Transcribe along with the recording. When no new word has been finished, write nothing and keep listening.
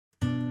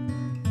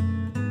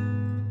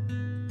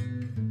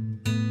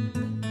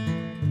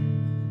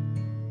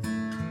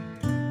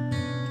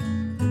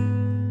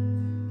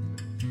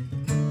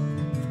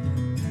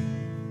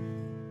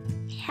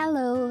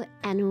Hello,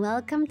 and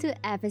welcome to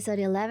episode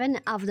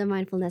 11 of the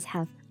Mindfulness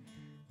Hub.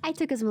 I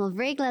took a small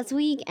break last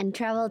week and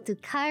traveled to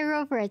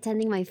Cairo for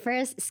attending my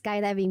first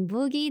skydiving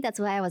boogie. That's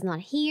why I was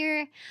not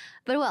here.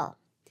 But well,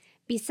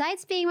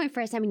 besides being my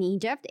first time in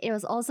Egypt, it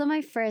was also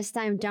my first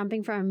time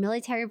jumping from a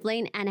military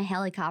plane and a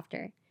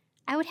helicopter.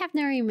 I would have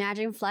never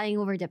imagined flying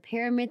over the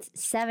pyramids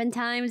 7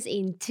 times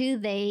in 2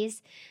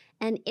 days,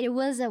 and it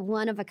was a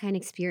one-of-a-kind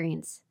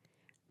experience.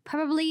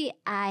 Probably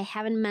I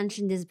haven't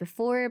mentioned this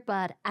before,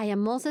 but I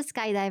am also a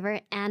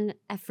skydiver and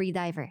a free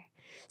diver.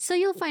 So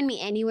you'll find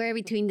me anywhere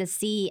between the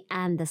sea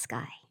and the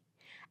sky.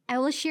 I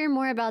will share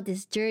more about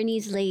these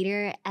journeys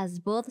later, as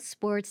both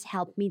sports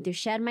help me to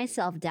shed my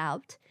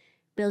self-doubt,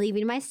 believe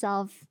in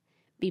myself,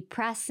 be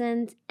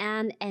present,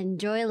 and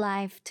enjoy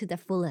life to the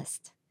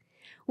fullest.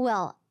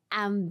 Well,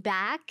 I'm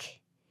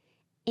back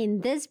in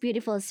this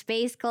beautiful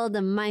space called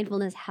the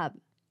Mindfulness Hub.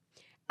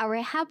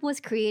 Our hub was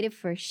created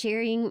for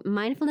sharing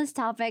mindfulness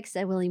topics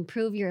that will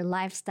improve your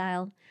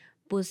lifestyle,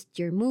 boost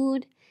your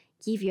mood,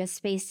 give you a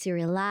space to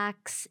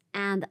relax,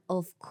 and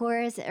of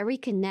course,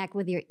 reconnect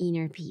with your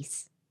inner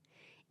peace.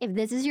 If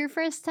this is your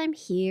first time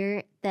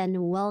here,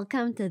 then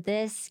welcome to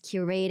this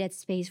curated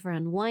space for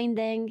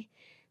unwinding,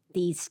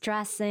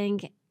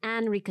 de-stressing,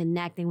 and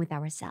reconnecting with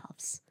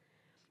ourselves.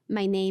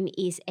 My name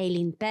is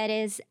Aileen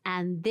Perez,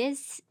 and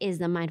this is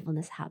the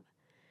Mindfulness Hub.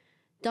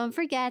 Don't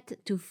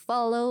forget to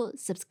follow,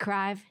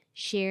 subscribe,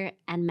 share,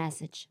 and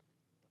message.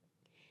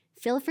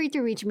 Feel free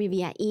to reach me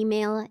via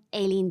email,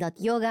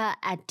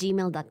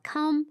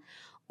 aileen.yoga@gmail.com,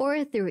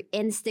 or through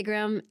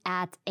Instagram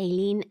at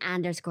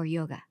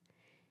aileen_yoga.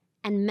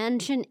 And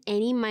mention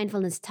any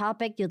mindfulness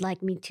topic you'd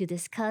like me to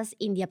discuss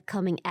in the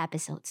upcoming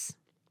episodes.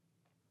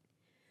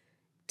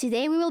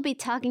 Today we will be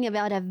talking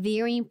about a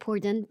very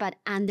important but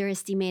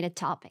underestimated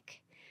topic.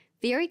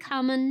 Very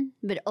common,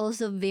 but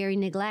also very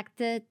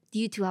neglected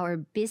due to our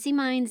busy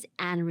minds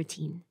and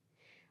routine.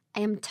 I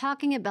am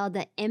talking about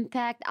the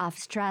impact of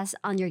stress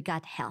on your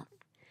gut health.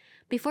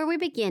 Before we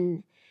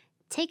begin,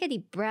 take a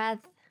deep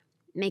breath,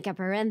 make a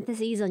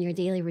parenthesis on your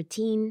daily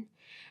routine,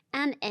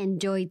 and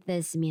enjoy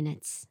these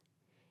minutes.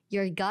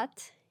 Your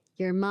gut,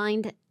 your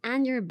mind,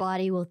 and your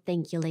body will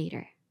thank you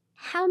later.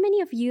 How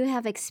many of you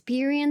have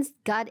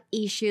experienced gut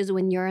issues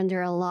when you're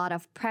under a lot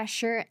of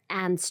pressure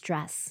and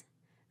stress?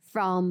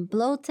 From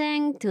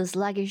bloating to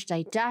sluggish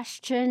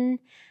digestion,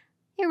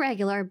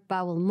 irregular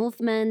bowel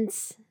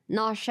movements,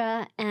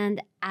 nausea,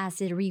 and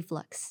acid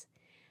reflux.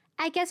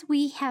 I guess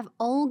we have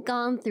all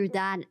gone through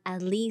that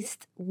at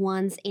least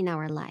once in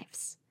our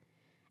lives.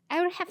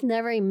 I would have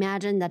never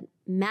imagined that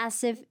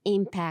massive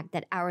impact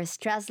that our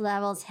stress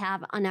levels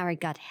have on our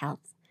gut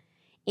health.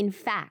 In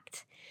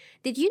fact,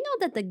 did you know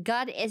that the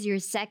gut is your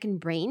second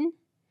brain?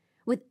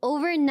 With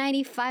over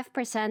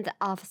 95%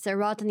 of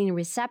serotonin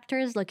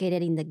receptors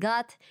located in the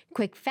gut,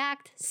 quick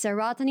fact,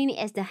 serotonin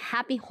is the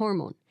happy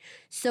hormone.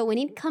 So when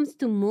it comes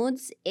to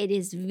moods, it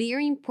is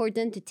very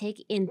important to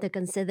take into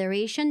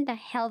consideration the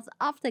health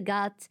of the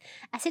gut,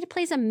 as it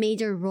plays a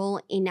major role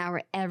in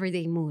our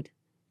everyday mood.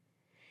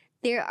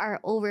 There are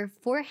over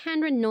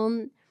 400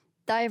 known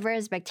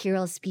diverse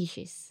bacterial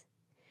species,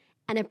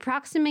 and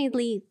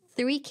approximately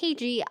 3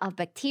 kg of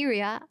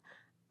bacteria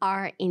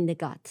are in the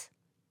gut.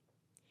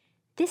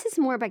 This is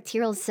more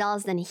bacterial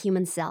cells than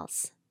human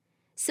cells.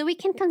 So we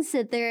can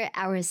consider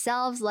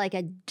ourselves like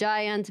a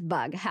giant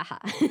bug, haha.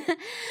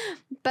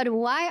 But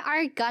why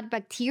are gut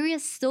bacteria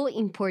so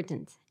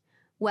important?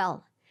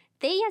 Well,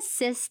 they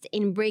assist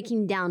in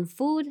breaking down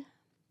food,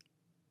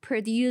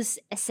 produce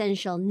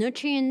essential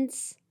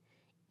nutrients,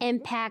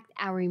 impact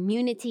our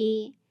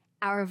immunity,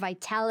 our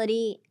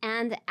vitality,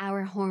 and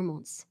our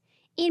hormones,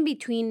 in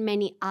between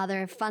many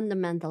other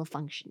fundamental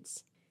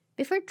functions.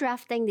 Before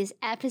drafting this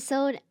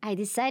episode, I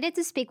decided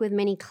to speak with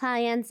many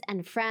clients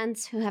and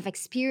friends who have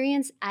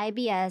experienced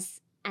IBS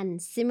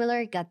and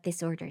similar gut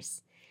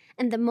disorders.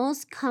 And the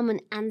most common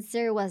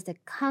answer was the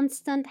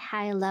constant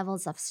high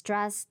levels of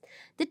stress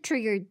that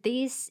triggered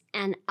these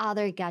and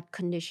other gut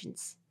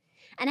conditions.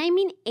 And I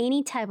mean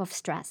any type of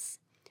stress,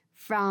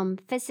 from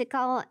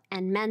physical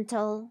and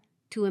mental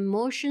to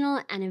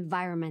emotional and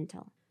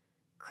environmental.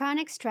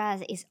 Chronic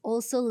stress is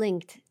also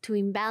linked to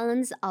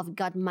imbalance of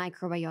gut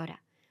microbiota,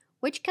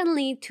 which can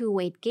lead to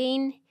weight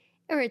gain,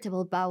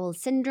 irritable bowel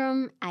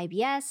syndrome,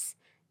 IBS,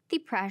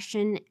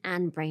 depression,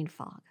 and brain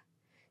fog.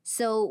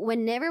 So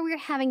whenever we're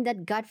having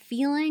that gut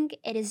feeling,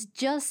 it is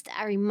just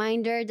a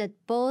reminder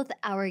that both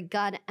our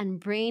gut and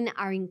brain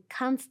are in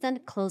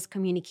constant close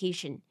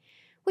communication,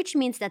 which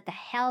means that the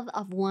health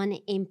of one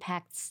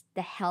impacts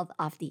the health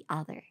of the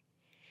other.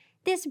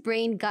 This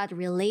brain-gut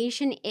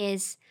relation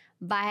is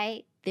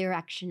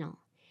bidirectional,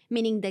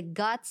 meaning the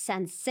gut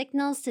sends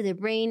signals to the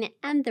brain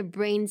and the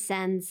brain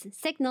sends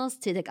signals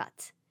to the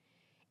gut.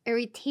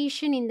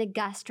 Irritation in the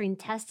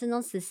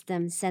gastrointestinal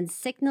system sends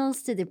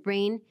signals to the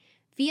brain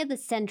via the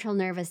central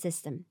nervous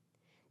system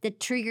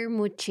that trigger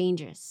mood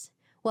changes,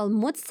 while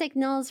mood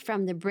signals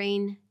from the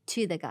brain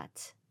to the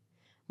gut.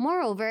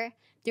 Moreover,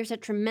 there's a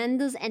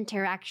tremendous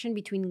interaction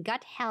between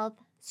gut health,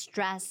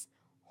 stress,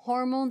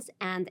 hormones,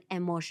 and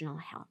emotional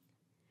health.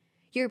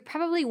 You're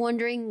probably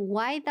wondering,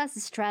 why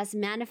does stress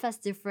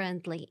manifest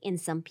differently in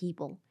some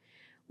people?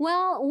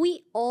 Well,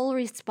 we all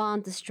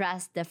respond to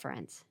stress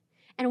different,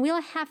 and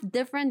we'll have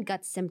different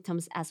gut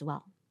symptoms as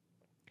well.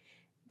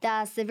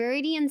 The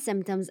severity and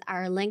symptoms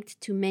are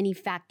linked to many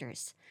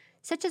factors,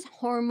 such as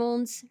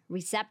hormones,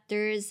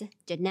 receptors,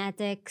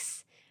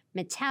 genetics,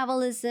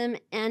 metabolism,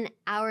 and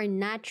our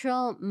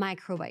natural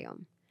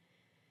microbiome.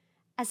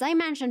 As I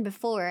mentioned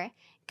before,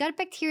 gut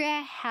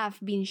bacteria have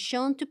been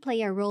shown to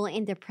play a role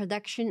in the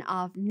production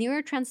of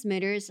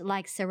neurotransmitters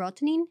like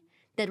serotonin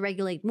that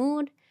regulate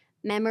mood,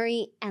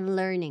 memory, and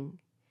learning.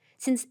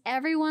 Since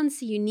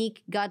everyone's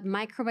unique gut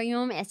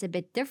microbiome is a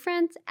bit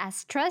different, a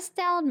stressed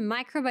out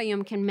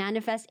microbiome can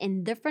manifest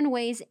in different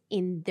ways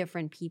in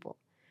different people.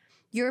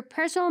 Your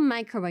personal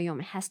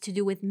microbiome has to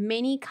do with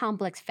many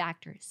complex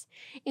factors,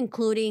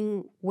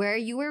 including where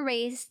you were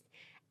raised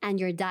and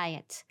your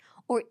diet,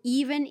 or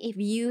even if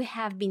you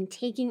have been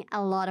taking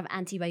a lot of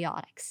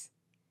antibiotics.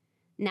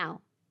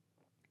 Now,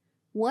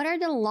 what are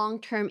the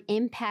long-term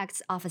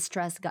impacts of a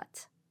stressed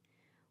gut?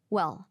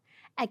 Well,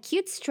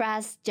 acute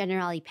stress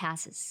generally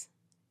passes.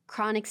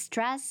 Chronic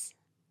stress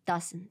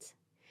doesn't.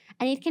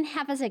 And it can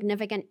have a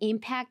significant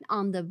impact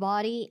on the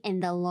body in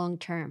the long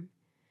term.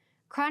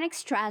 Chronic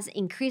stress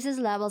increases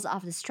levels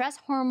of the stress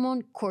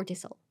hormone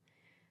cortisol.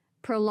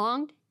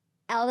 Prolonged,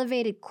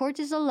 elevated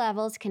cortisol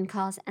levels can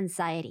cause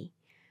anxiety,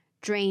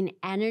 drain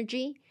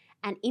energy,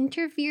 and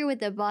interfere with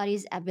the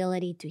body's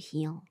ability to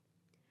heal.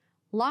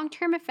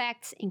 Long-term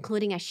effects,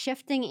 including a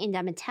shifting in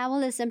the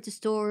metabolism to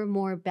store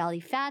more belly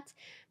fat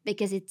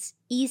because it's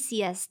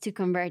easiest to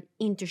convert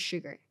into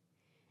sugar.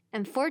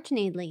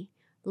 Unfortunately,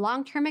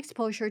 long-term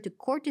exposure to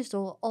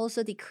cortisol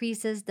also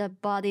decreases the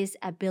body's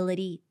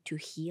ability to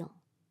heal.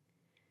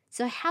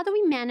 So how do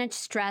we manage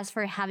stress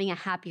for having a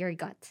happier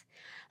gut?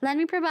 Let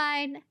me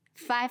provide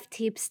 5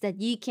 tips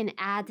that you can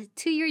add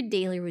to your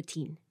daily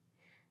routine.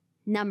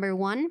 Number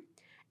 1,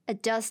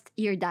 adjust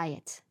your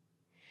diet.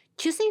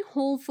 Choosing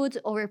whole foods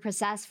over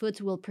processed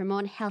foods will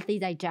promote healthy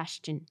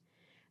digestion.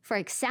 For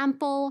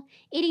example,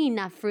 eating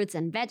enough fruits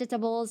and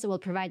vegetables will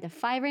provide the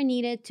fiber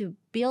needed to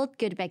build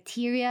good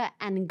bacteria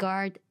and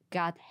guard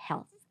gut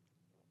health.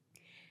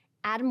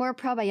 Add more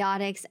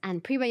probiotics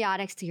and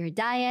prebiotics to your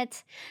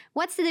diet.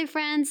 What's the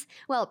difference?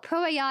 Well,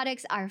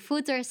 probiotics are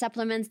foods or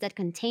supplements that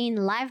contain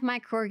live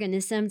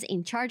microorganisms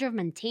in charge of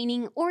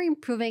maintaining or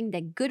improving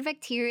the good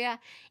bacteria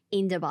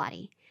in the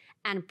body.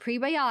 And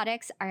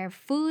prebiotics are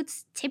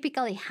foods,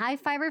 typically high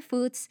fiber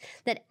foods,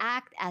 that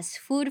act as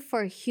food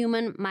for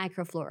human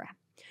microflora.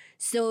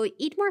 So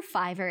eat more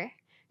fiber,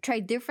 try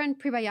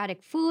different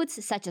prebiotic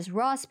foods such as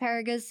raw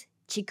asparagus,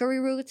 chicory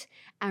root,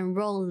 and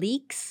raw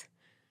leeks.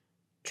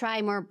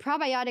 Try more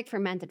probiotic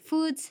fermented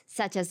foods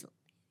such as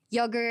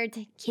yogurt,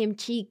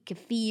 kimchi,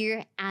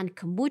 kefir, and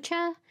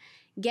kombucha.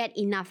 Get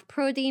enough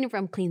protein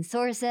from clean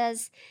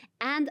sources,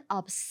 and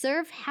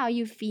observe how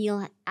you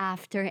feel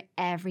after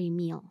every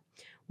meal.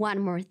 One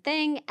more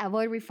thing,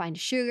 avoid refined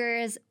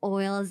sugars,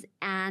 oils,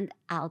 and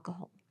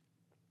alcohol.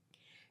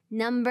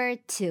 Number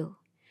 2,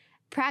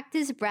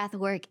 practice breath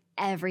work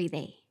every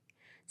day.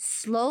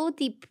 Slow,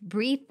 deep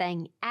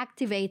breathing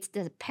activates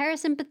the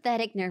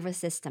parasympathetic nervous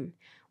system,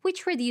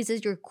 which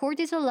reduces your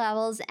cortisol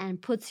levels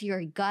and puts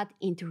your gut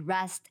into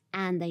rest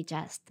and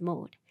digest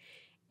mode.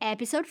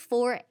 Episode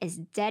 4 is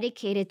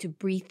dedicated to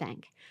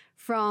breathing,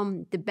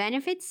 from the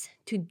benefits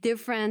to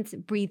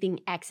different breathing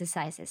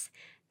exercises.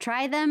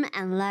 Try them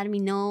and let me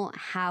know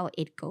how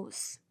it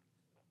goes.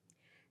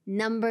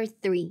 Number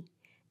 3,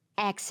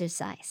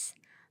 exercise.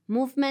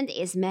 Movement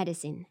is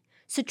medicine.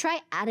 So try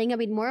adding a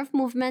bit more of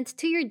movement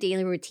to your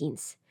daily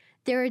routines.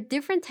 There are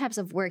different types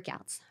of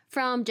workouts,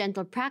 from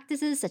gentle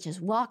practices such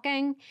as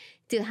walking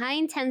to high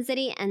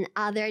intensity and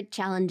other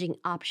challenging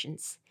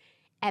options.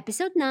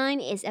 Episode 9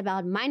 is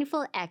about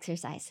mindful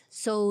exercise,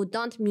 so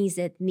don't miss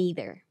it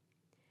neither.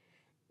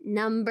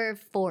 Number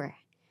 4,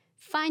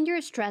 find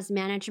your stress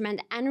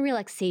management and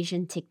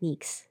relaxation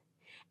techniques.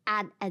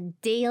 Add a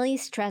daily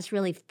stress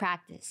relief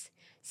practice,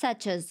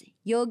 such as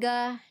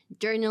yoga,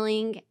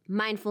 journaling,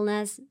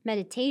 mindfulness,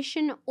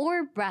 meditation,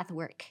 or breath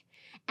work,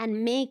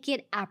 and make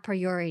it a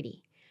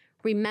priority.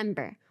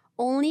 Remember,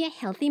 only a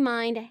healthy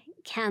mind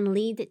can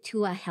lead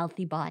to a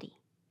healthy body.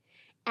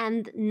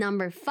 And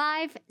number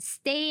 5,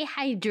 stay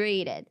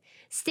hydrated.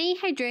 Staying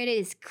hydrated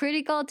is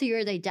critical to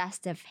your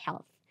digestive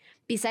health,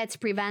 besides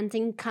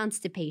preventing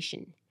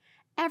constipation.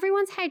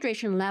 Everyone's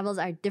hydration levels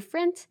are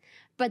different,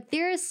 but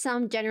there are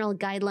some general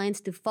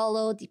guidelines to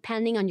follow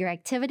depending on your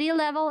activity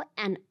level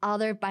and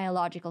other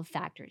biological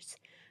factors.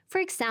 For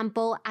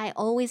example, I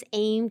always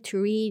aim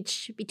to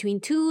reach between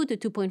 2 to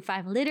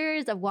 2.5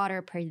 liters of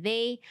water per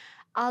day.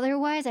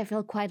 Otherwise, I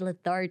feel quite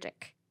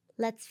lethargic.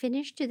 Let's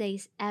finish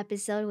today's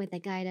episode with a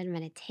guided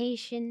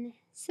meditation.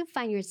 So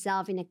find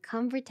yourself in a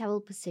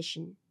comfortable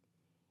position.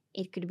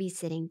 It could be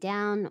sitting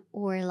down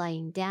or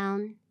lying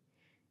down.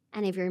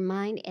 And if your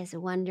mind is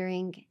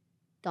wandering,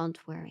 don't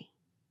worry.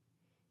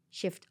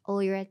 Shift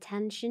all your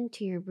attention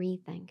to your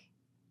breathing.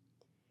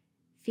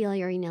 Feel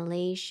your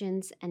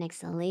inhalations and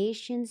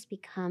exhalations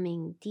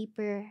becoming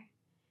deeper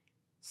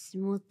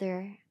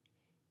smoother,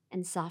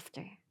 and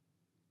softer.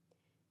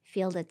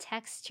 Feel the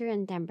texture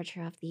and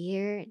temperature of the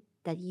air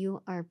that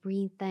you are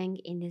breathing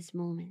in this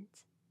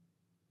moment.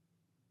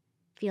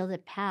 Feel the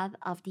path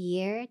of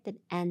the air that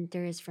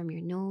enters from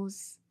your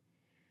nose,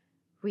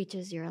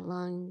 reaches your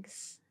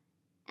lungs,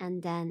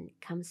 and then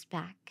comes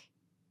back.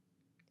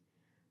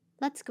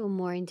 Let's go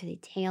more into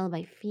detail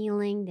by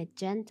feeling the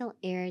gentle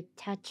air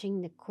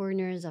touching the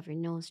corners of your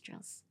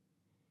nostrils,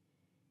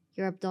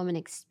 your abdomen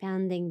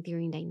expanding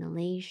during the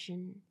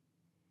inhalation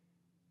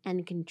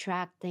and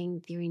contracting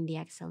during the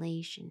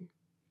exhalation.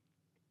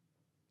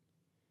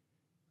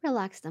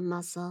 Relax the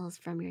muscles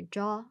from your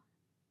jaw,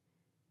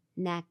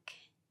 neck,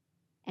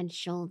 and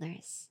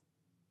shoulders.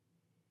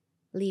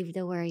 Leave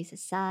the worries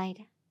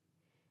aside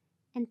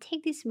and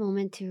take this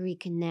moment to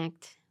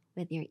reconnect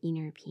with your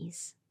inner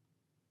peace.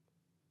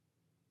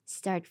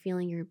 Start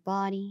feeling your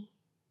body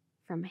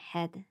from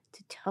head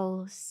to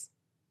toes.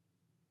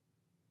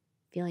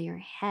 Feel your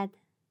head,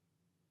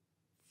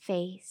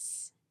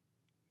 face,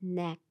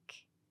 neck,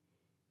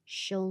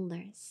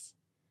 shoulders,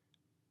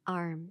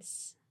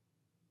 arms,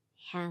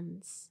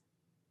 hands,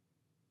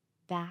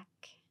 back,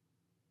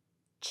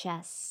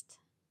 chest,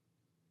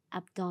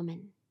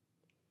 abdomen,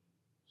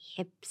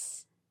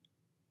 hips,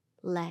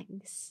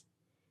 legs,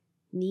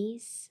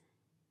 knees,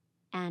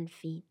 and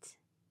feet.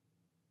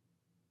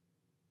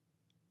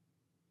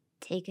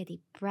 Take a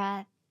deep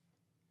breath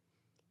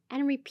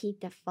and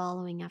repeat the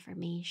following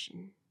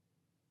affirmation.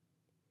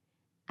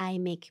 I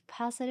make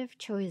positive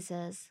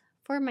choices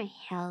for my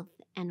health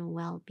and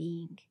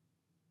well-being.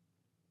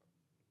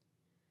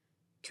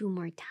 2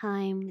 more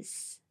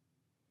times.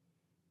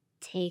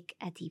 Take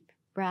a deep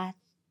breath.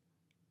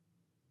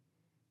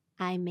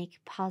 I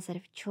make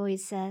positive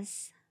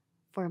choices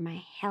for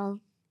my health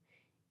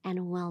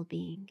and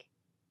well-being.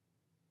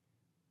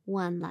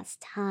 1 last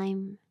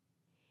time.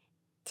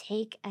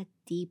 Take a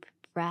deep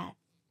breath.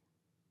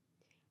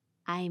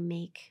 I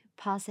make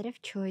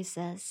positive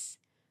choices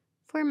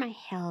for my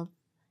health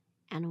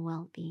and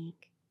well-being.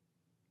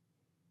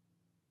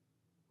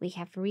 We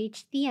have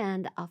reached the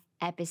end of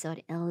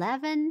episode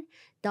 11.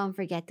 Don't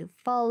forget to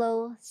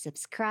follow,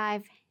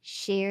 subscribe,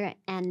 share,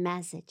 and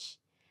message.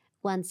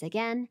 Once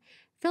again,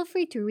 feel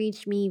free to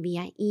reach me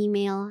via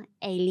email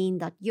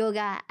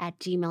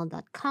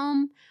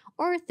aileen.yoga@gmail.com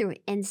or through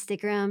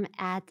Instagram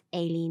at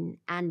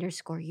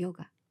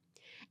aileen_yoga.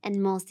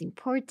 And most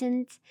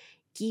important,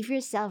 give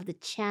yourself the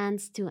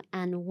chance to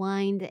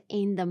unwind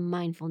in the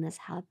Mindfulness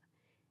Hub.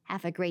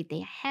 Have a great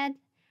day ahead.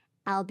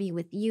 I'll be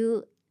with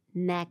you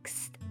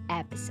next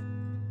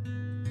episode.